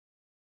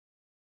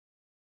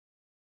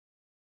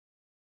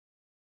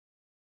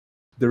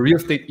the real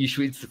estate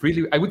issue, it's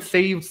really, I would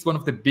say it's one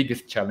of the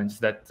biggest challenges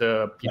that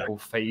people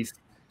face.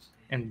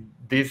 And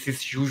this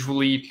is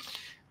usually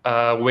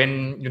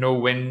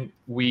when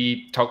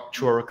we talk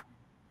to our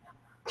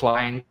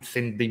clients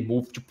and they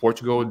move to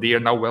Portugal, they are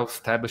now well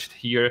established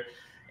here.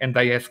 And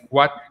I ask,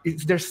 what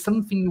is there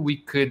something we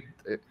could,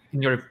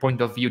 in your point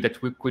of view, that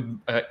we could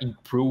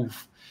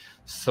improve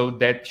so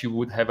that you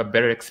would have a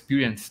better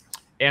experience?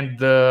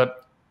 And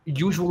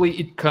usually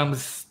it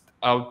comes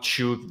out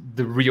to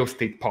the real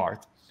estate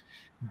part,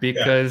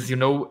 because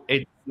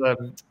it's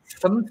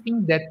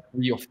something that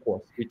we, of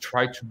course, we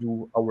try to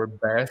do our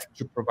best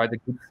to provide a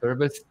good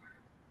service,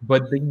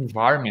 but the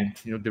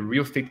environment, the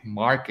real estate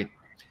market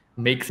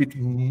makes it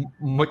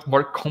much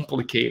more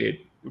complicated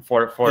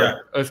for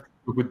us to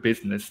do good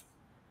business.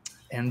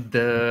 And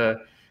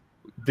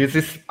this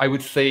is, I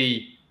would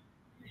say,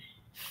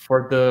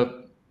 for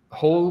the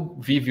whole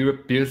Viv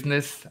Europe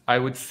business, I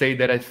would say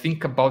that I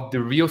think about the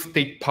real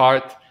estate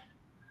part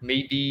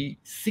maybe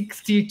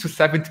 60 to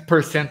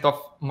 70% of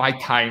my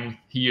time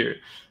here,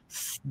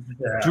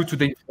 due to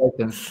the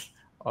importance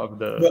of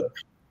the...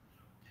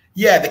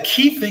 The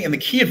key thing and the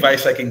key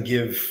advice I can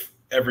give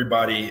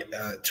everybody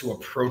to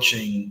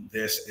approaching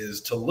this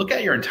is to look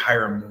at your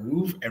entire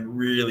move and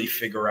really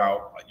figure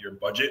out your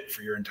budget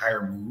for your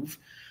entire move.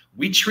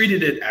 We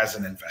treated it as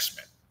an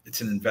investment. It's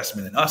an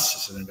investment in us.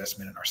 It's an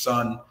investment in our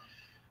son.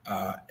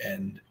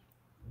 And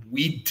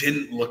we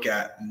didn't look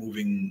at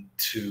moving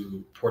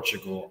to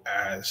Portugal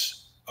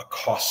as a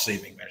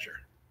cost-saving measure.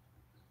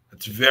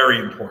 That's very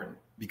important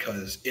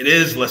because it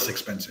is less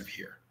expensive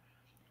here.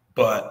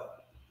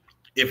 But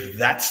if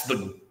that's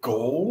the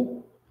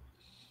goal,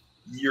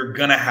 you're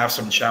going to have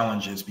some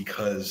challenges,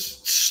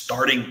 because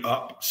starting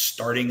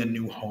a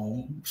new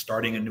home,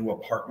 starting a new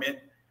apartment,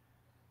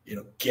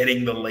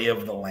 getting the lay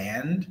of the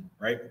land,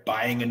 right?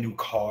 Buying a new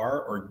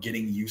car or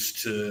getting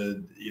used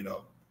to,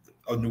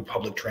 a new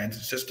public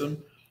transit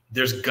system,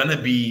 there's going to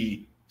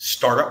be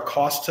startup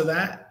costs to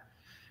that,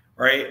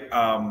 right?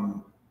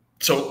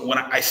 So when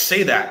I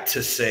say that,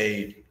 to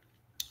say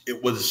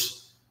it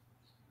was,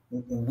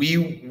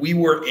 we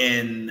were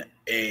in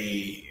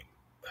a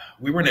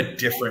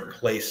different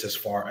place as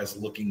far as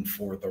looking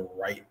for the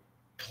right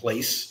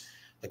place.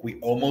 Like, we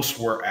almost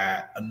were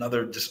at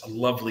just a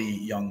lovely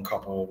young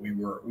couple. We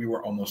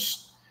were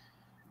almost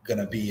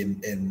gonna be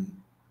in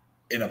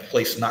a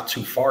place not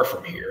too far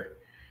from here,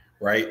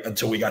 right?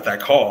 Until we got that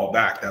call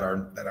back that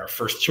our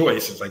first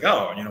choice is like,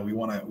 oh, we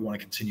want to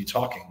continue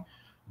talking.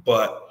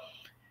 But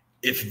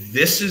if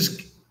this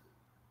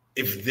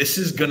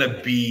is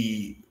gonna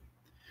be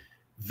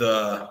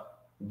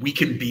we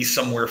can be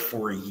somewhere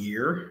for a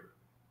year,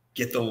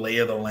 get the lay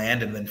of the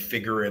land, and then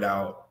figure it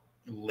out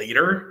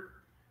later.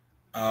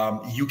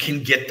 You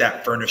can get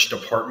that furnished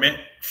apartment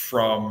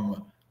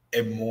from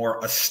a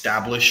more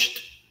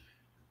established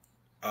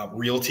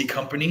realty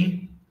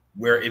company,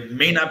 where it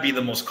may not be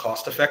the most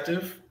cost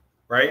effective,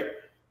 right?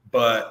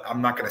 But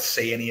I'm not going to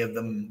say any of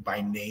them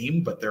by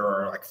name, but there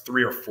are like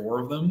 3 or 4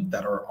 of them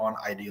that are on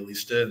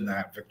Idealista and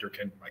that Victor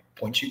can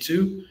point you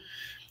to,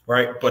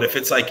 right? But if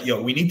it's like,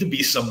 we need to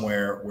be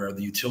somewhere where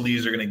the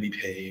utilities are going to be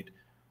paid,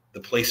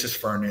 the place is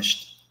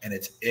furnished, and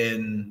it's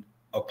in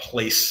a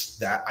place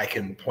that I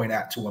can point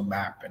at to a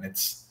map, and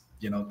it's,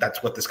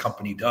 that's what this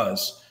company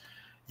does.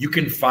 You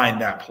can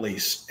find that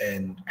place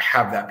and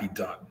have that be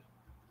done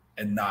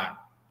and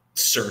not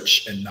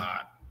search and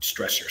not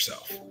stress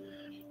yourself.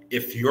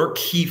 If your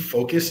key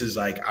focus is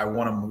like, I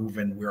want to move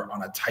and we're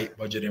on a tight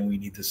budget and we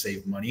need to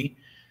save money,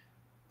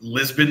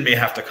 Lisbon may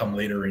have to come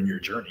later in your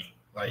journey.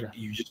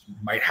 You just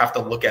might have to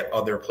look at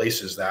other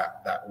places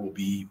that will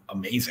be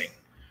amazing,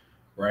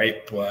 right?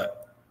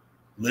 But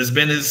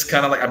Lisbon is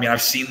kind of like,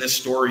 I've seen this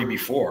story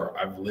before.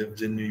 I've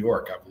lived in New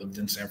York. I've lived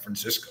in San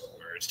Francisco,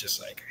 where it's just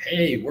like,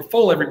 hey, we're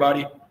full,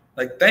 everybody.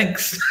 Like,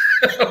 thanks.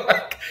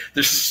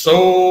 There's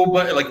so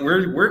much,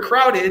 we're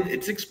crowded.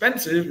 It's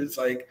expensive. It's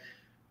like,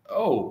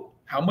 oh,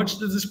 how much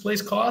does this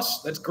place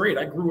cost? That's great.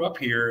 I grew up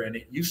here and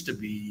it used to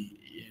be,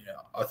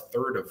 a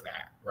third of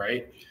that,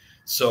 right?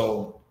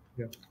 So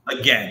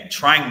again,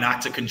 trying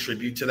not to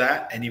contribute to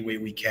that any way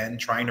we can,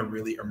 trying to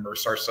really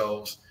immerse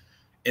ourselves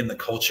in the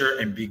culture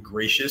and be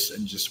gracious.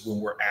 And just when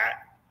we're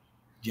at,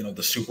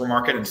 the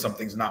supermarket and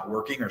something's not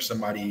working, or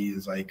somebody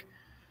is like,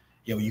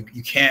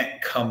 you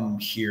can't come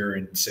here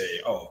and say,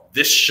 oh,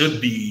 this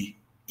should be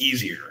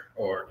easier,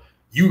 or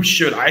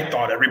I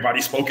thought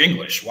everybody spoke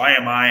English. Why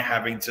am I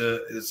having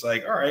to? It's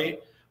like, all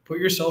right, put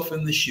yourself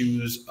in the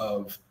shoes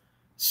of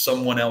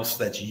someone else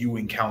that you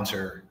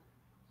encounter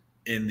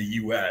in the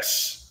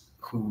US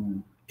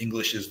who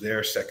English is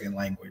their second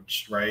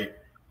language, right?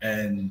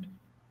 And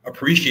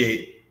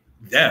appreciate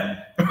them,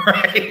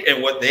 right?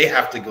 And what they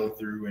have to go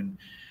through, and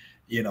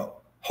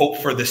hope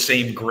for the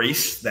same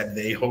grace that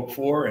they hope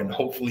for. And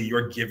hopefully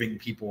you're giving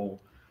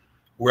people,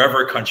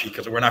 wherever country,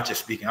 because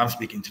I'm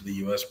speaking to the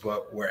US,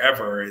 but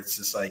wherever, it's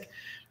just like,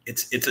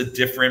 it's a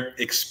different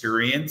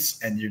experience,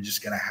 and you're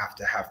just going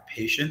to have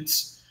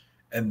patience.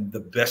 And the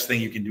best thing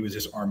you can do is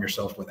just arm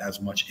yourself with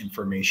as much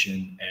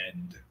information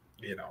and,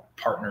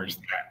 partners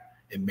that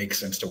it makes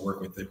sense to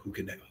work with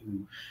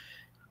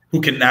who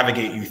can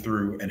navigate you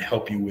through and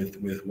help you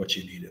with what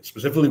you needed.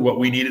 Specifically, what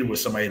we needed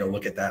was somebody to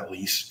look at that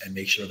lease and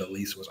make sure the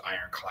lease was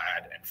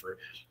ironclad. And for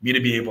me to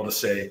be able to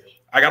say,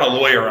 I got a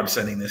lawyer I'm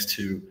sending this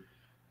to,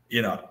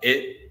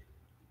 it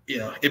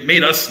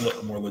made us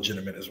look more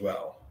legitimate as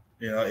well.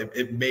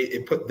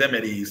 It put them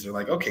at ease. They're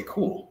like, okay,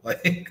 cool.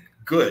 Like,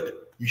 good.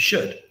 You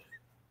should.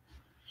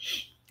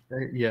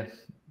 Yeah.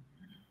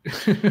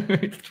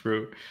 It's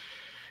true.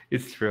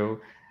 It's true.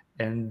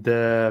 And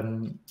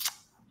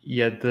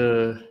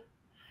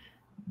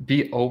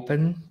be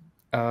open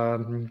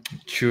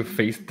to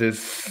face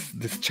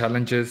these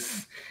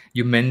challenges.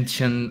 You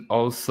mentioned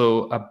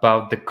also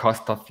about the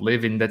cost of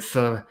living. That's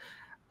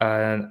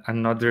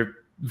another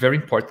very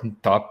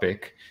important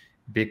topic,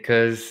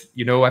 because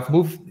I've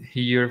moved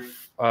here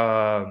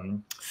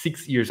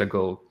 6 years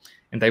ago,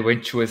 and I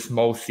went to a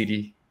small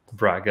city,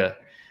 Braga,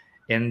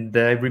 and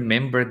I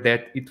remember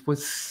that it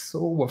was so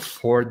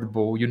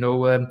affordable.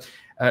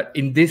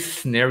 In this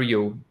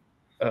scenario,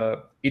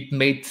 it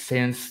made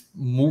sense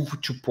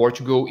move to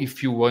Portugal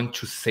if you want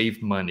to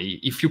save money.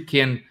 If you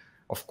can,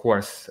 of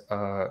course,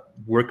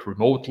 work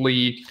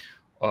remotely,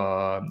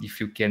 if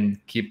you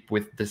can keep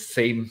with the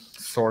same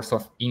source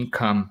of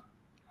income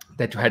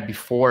that you had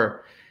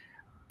before.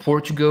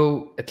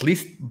 Portugal, at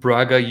least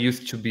Braga,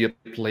 used to be a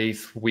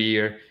place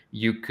where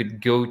you could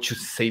go to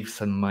save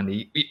some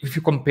money if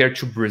you compare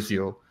to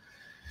Brazil.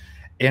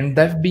 And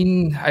I've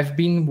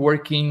been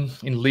working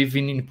and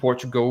living in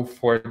Portugal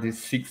for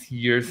these 6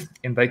 years,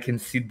 and I can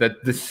see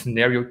that the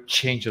scenario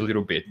changed a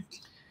little bit.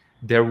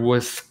 There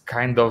was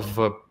kind of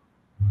a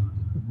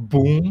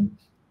boom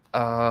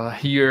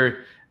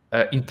here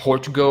in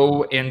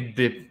Portugal, and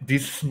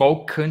this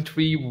small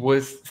country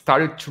was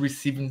started to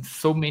receiving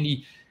so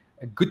many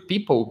good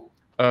people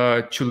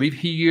to live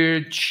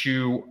here,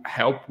 to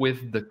help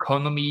with the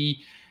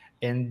economy,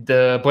 and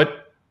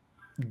but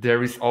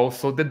there is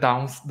also the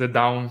down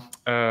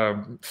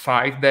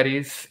side, that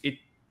is, it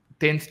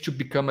tends to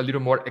become a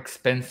little more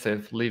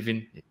expensive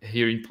living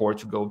here in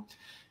Portugal.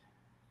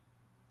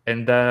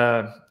 And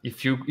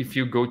if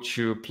you go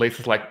to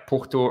places like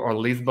Porto or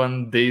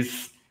Lisbon,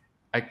 this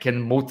I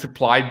can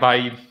multiply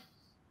by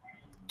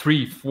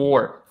 3,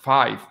 4,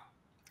 5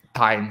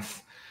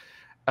 times.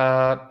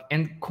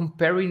 And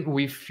comparing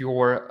with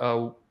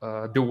the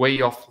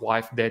way of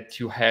life that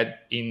you had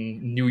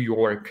in New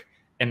York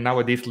and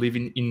nowadays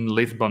living in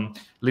Lisbon,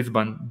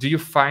 do you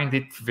find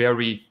it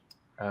very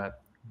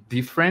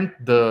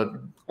different,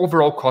 the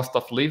overall cost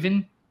of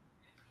living?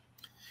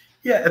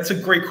 Yeah, that's a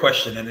great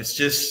question. And it's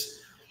just,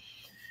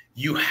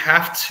 you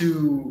have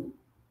to,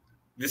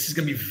 this is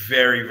going to be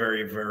very,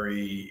 very,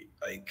 very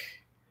like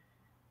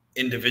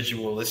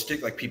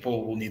individualistic. Like,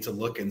 people will need to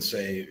look and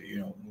say,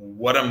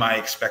 what am I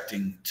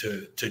expecting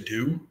to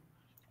do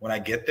when I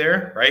get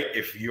there, right?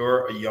 If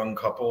you're a young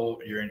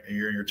couple, you're in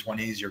your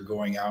 20s, you're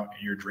going out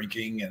and you're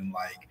drinking and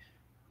like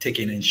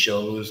taking in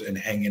shows and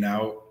hanging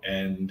out,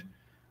 and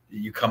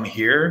you come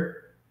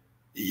here,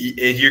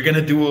 you're going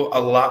to do a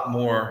lot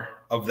more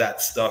of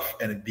that stuff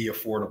and it'd be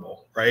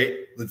affordable, right?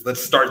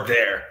 Let's start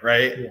there,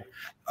 right?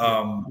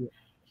 Yeah.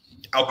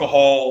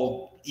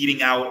 Alcohol,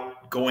 eating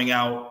out, going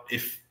out,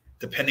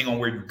 depending on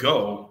where you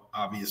go,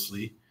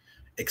 obviously,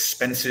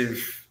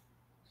 expensive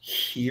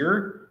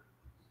here.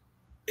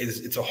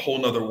 It's a whole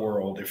nother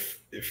world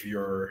if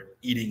you're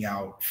eating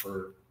out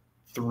for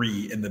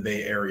 3 in the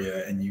Bay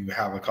Area and you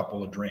have a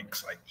couple of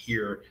drinks. Like,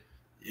 here,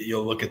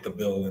 you'll look at the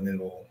bill and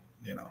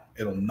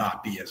it'll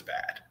not be as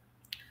bad,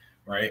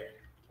 right?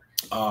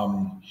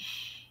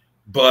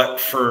 But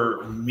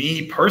for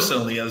me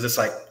personally, I was just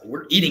like,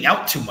 we're eating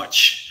out too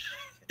much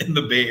in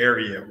the Bay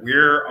Area.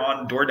 We're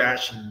on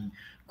DoorDash and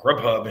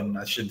Grubhub, and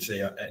I shouldn't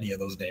say any of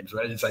those names,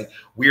 right? It's like,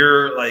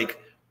 we're like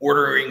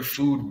ordering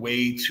food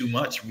way too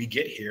much. We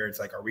get here, it's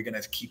like, are we going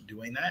to keep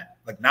doing that?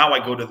 Like, now I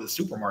go to the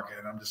supermarket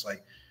and I'm just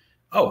like,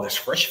 oh, there's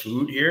fresh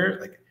food here.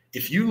 Like,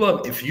 if you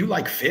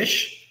like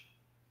fish,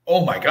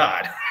 oh my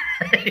God,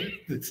 right?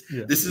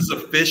 This is a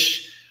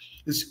fish.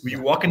 When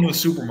you walk into a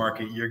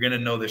supermarket, you're going to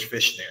know there's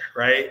fish there,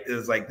 right?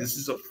 It's like, this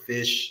is a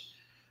fish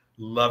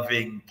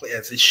loving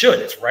place. It should.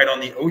 It's right on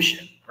the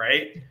ocean,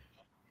 right?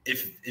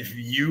 If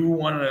you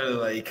want to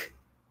like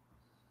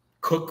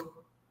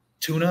cook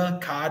tuna,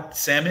 cod,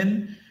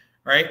 salmon,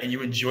 right, and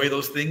you enjoy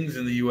those things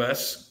in the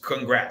US,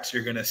 congrats.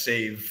 You're going to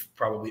save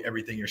probably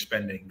everything you're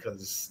spending,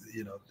 because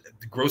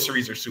the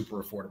groceries are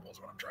super affordable is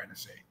what I'm trying to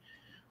say,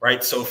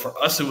 right? So for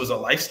us, it was a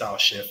lifestyle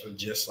shift of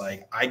just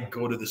like, I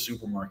go to the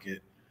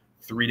supermarket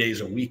 3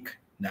 days a week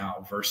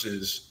now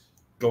versus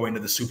going to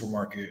the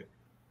supermarket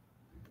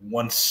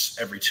once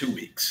every 2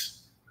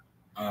 weeks.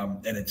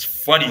 And it's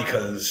funny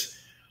because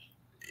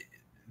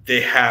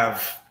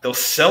they'll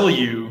sell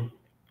you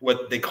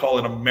what they call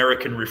an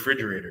American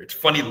refrigerator. It's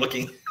funny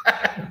looking.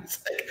 It's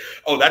like,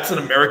 oh, that's an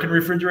American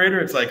refrigerator.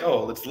 It's like,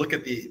 oh, let's look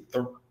at the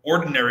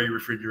ordinary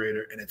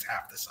refrigerator and it's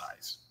half the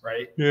size,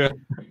 right? Yeah.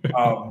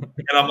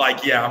 And I'm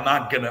like, yeah, I'm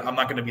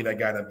not gonna be that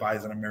guy that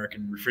buys an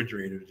American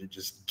refrigerator to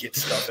just get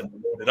stuff and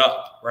load it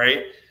up,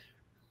 right?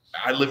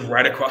 I live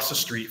right across the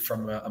street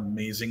from an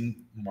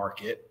amazing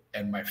market,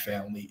 and my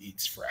family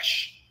eats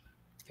fresh,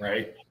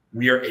 right?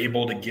 We are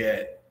able to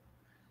get,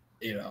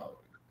 you know,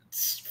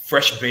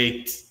 fresh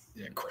baked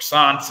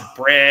croissants and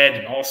bread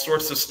and all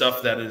sorts of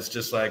stuff that is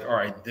just like, all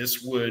right,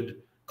 this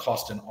would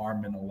cost an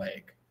arm and a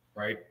leg,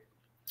 right?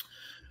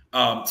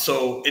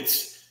 So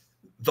it's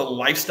the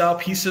lifestyle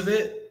piece of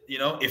it. You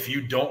know, if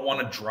you don't want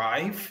to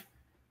drive,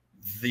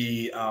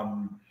 the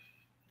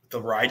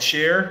ride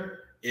share,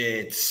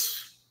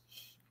 it's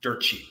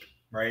dirt cheap,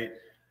 right?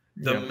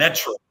 The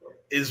metro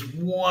is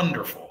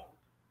wonderful,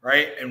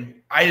 right?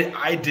 And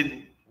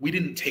we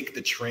didn't take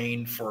the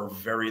train for a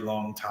very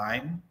long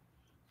time.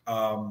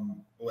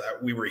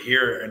 We were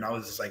here, and I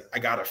was just like, I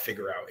gotta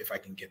figure out if I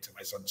can get to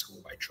my son's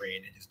school by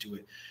train and just do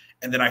it.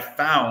 And then I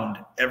found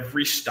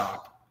every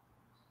stop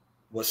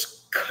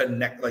was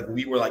like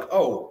we were like,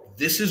 oh,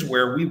 this is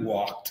where we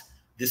walked,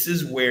 this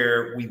is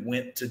where we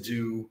went to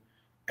do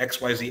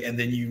XYZ. And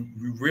then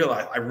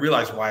I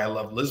realized why I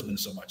love Lisbon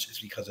so much is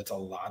because it's a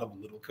lot of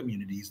little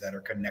communities that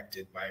are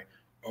connected by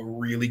a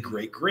really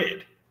great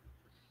grid,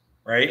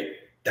 right?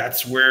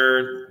 That's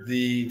where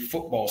the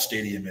football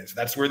stadium is.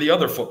 That's where the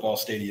other football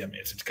stadium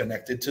is. It's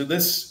connected to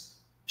this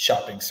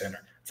shopping center.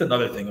 That's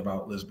another thing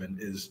about Lisbon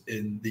is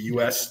in the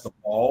US, the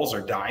malls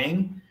are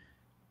dying.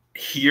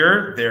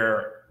 Here,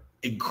 they're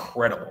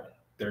incredible.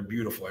 They're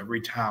beautiful.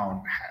 Every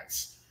town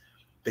has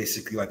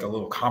basically like a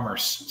little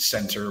commerce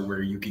center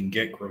where you can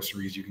get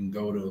groceries, you can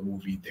go to a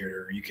movie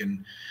theater, you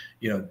can,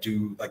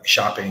 do like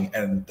shopping,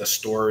 and the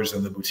stores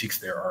and the boutiques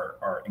there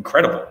are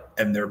incredible,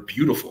 and they're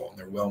beautiful and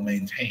they're well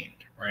maintained,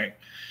 right?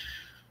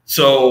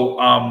 So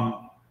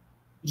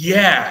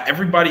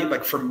everybody,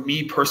 like for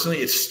me personally,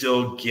 it's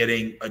still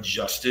getting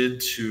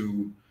adjusted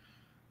to,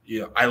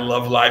 I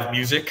love live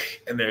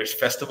music, and there's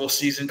festival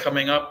season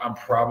coming up. I'm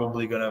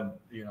probably gonna,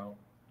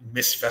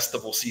 miss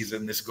festival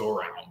season this go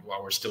around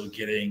while we're still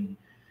getting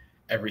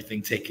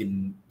everything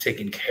taken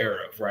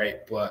care of,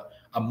 right? But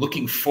I'm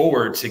looking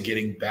forward to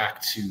getting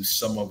back to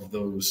some of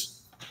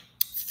those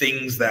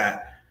things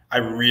that I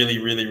really,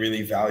 really,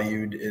 really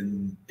valued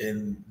in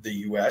the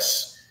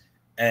US,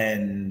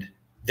 and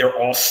they're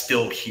all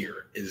still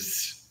here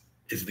is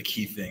the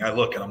key thing. I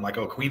look and I'm like,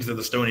 oh, Queens of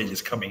the Stone Age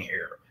is coming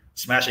here.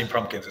 Smashing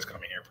Pumpkins is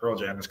coming here. Pearl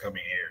Jam is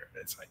coming here.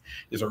 It's like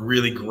there's a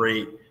really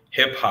great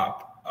hip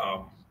hop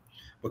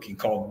booking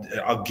called,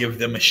 I'll give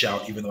them a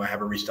shout, even though I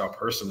haven't reached out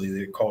personally.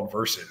 They're called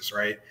Versus,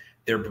 right?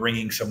 They're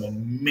bringing some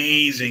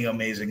amazing,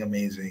 amazing,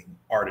 amazing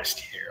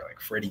artists here, like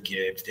Freddie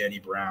Gibbs, Danny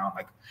Brown.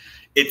 Like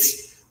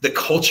the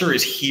culture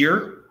is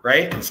here,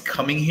 right? It's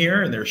coming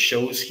here, and there's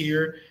shows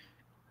here,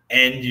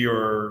 and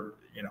you're,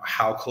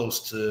 how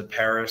close to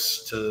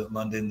Paris, to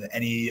London,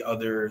 any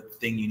other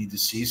thing you need to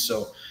see.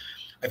 So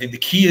I think the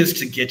key is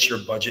to get your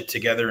budget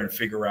together and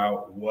figure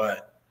out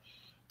what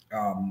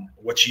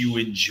you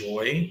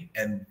enjoy,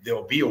 and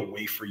there'll be a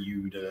way for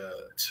you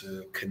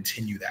to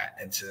continue that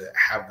and to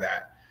have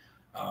that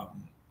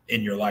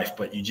in your life.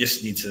 But you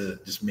just need to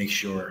just make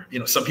sure,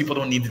 some people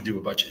don't need to do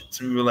a budget.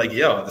 Some people are like,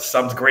 yo, this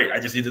sounds great, I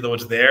just need to know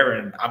what's there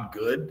and I'm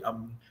good.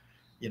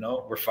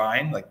 We're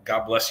fine. Like,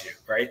 God bless you,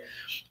 right?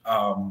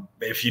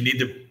 But if you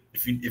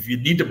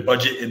need to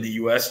budget in the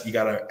US, you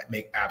got to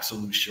make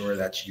absolute sure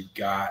that you've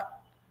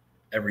got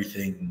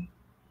everything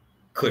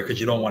clear, because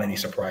you don't want any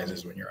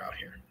surprises when you're out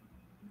here.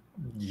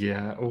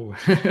 Yeah. Oh,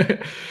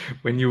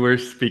 when you were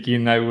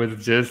speaking, I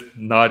was just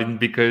nodding,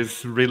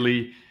 because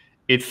really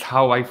it's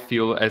how I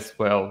feel as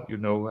well.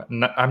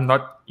 I'm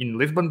not in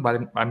Lisbon,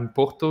 but I'm in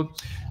Porto.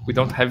 We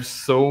don't have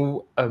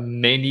so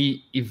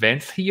many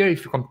events here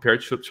if you compare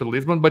to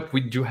Lisbon, but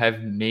we do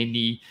have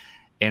many.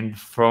 And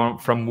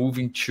from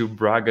moving to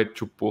Braga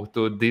to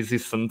Porto, this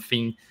is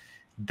something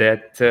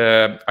that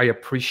I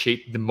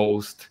appreciate the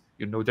most.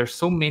 There's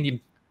so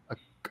many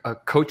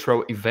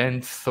cultural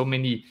events, so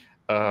many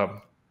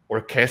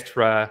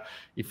orchestra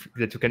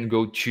that you can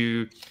go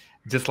to,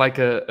 just like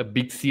a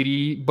big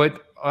city.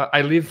 But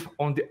I live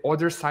on the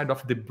other side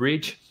of the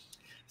bridge,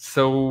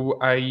 so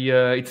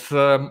it's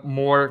a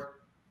more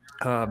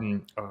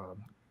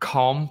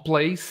calm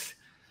place.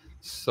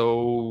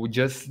 So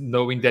just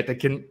knowing that I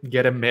can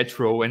get a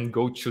metro and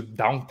go to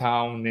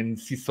downtown and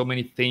see so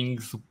many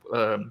things,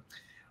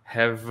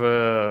 have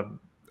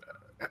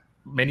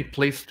many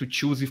places to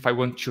choose if I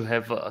want to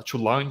have to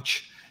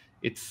lunch.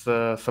 It's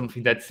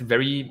something that's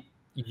very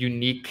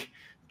unique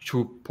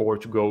to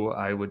Portugal,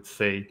 I would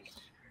say.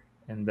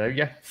 And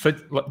so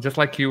just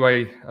like you,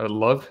 I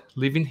love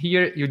living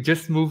here. You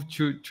just moved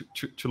to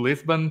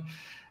Lisbon,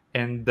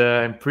 and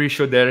I'm pretty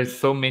sure there is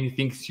so many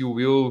things you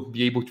will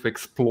be able to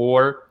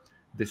explore,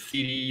 the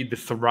city, the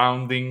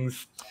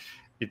surroundings.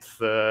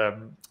 It's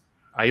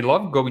I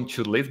love going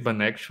to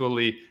Lisbon,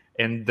 actually,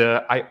 and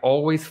I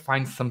always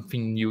find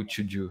something new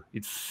to do.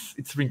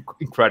 It's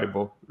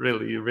incredible,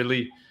 really,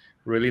 really,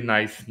 really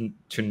nice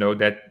to know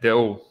that.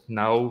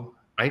 Now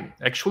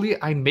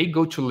I may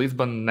go to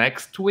Lisbon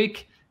next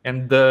week,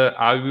 and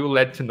I will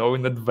let you know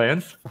in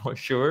advance for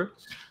sure.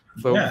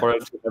 So for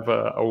us to have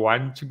a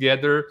wine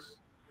together,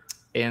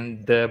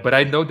 and but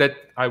I know that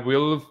I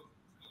will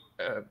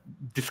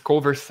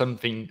discover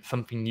something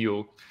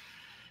new.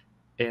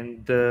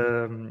 And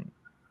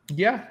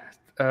yeah,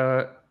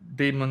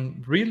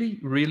 Damon,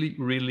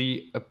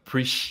 really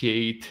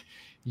appreciate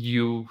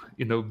you,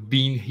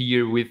 being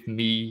here with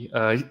me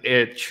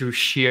to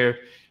share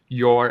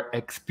your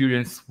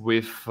experience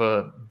with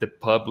the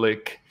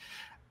public.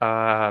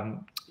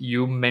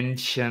 You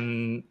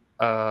mentioned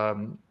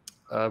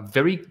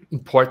very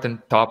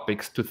important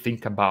topics to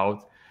think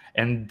about,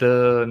 and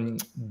the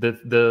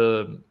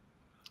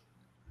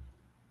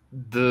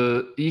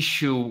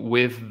issue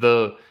with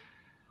the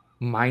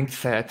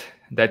mindset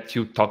that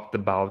you talked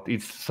about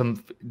is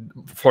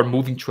for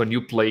moving to a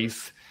new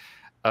place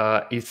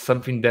is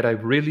something that I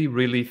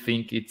really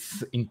think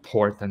it's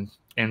important.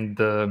 And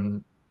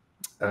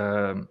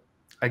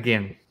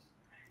again,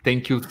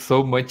 thank you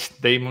so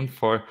much, Damon,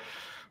 for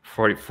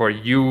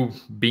you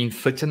being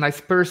such a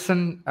nice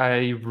person.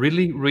 I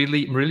really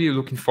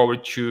looking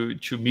forward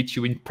to meet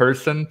you in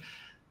person.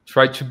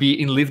 Try to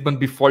be in Lisbon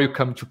before you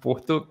come to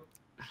Porto.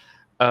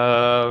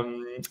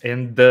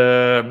 And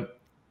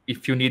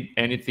if you need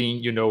anything,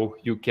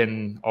 you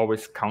can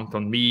always count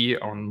on me,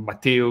 on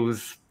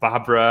Mateus,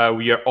 Barbara.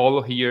 We are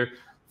all here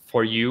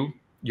for you,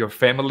 your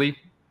family.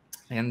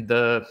 And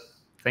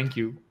thank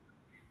you.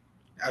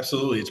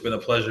 Absolutely. It's been a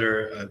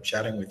pleasure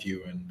chatting with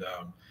you. And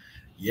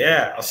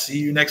yeah, I'll see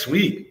you next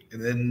week.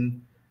 And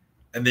then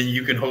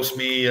you can host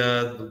me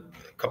a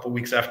couple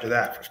weeks after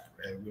that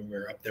when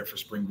we're up there for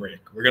spring break.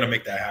 We're going to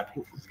make that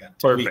happen. It's got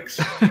 2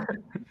 weeks.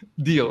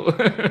 Deal.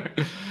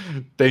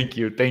 Thank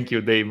you,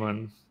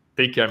 Damon.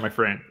 Take care, my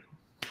friend.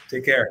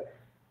 Take care.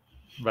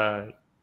 Bye.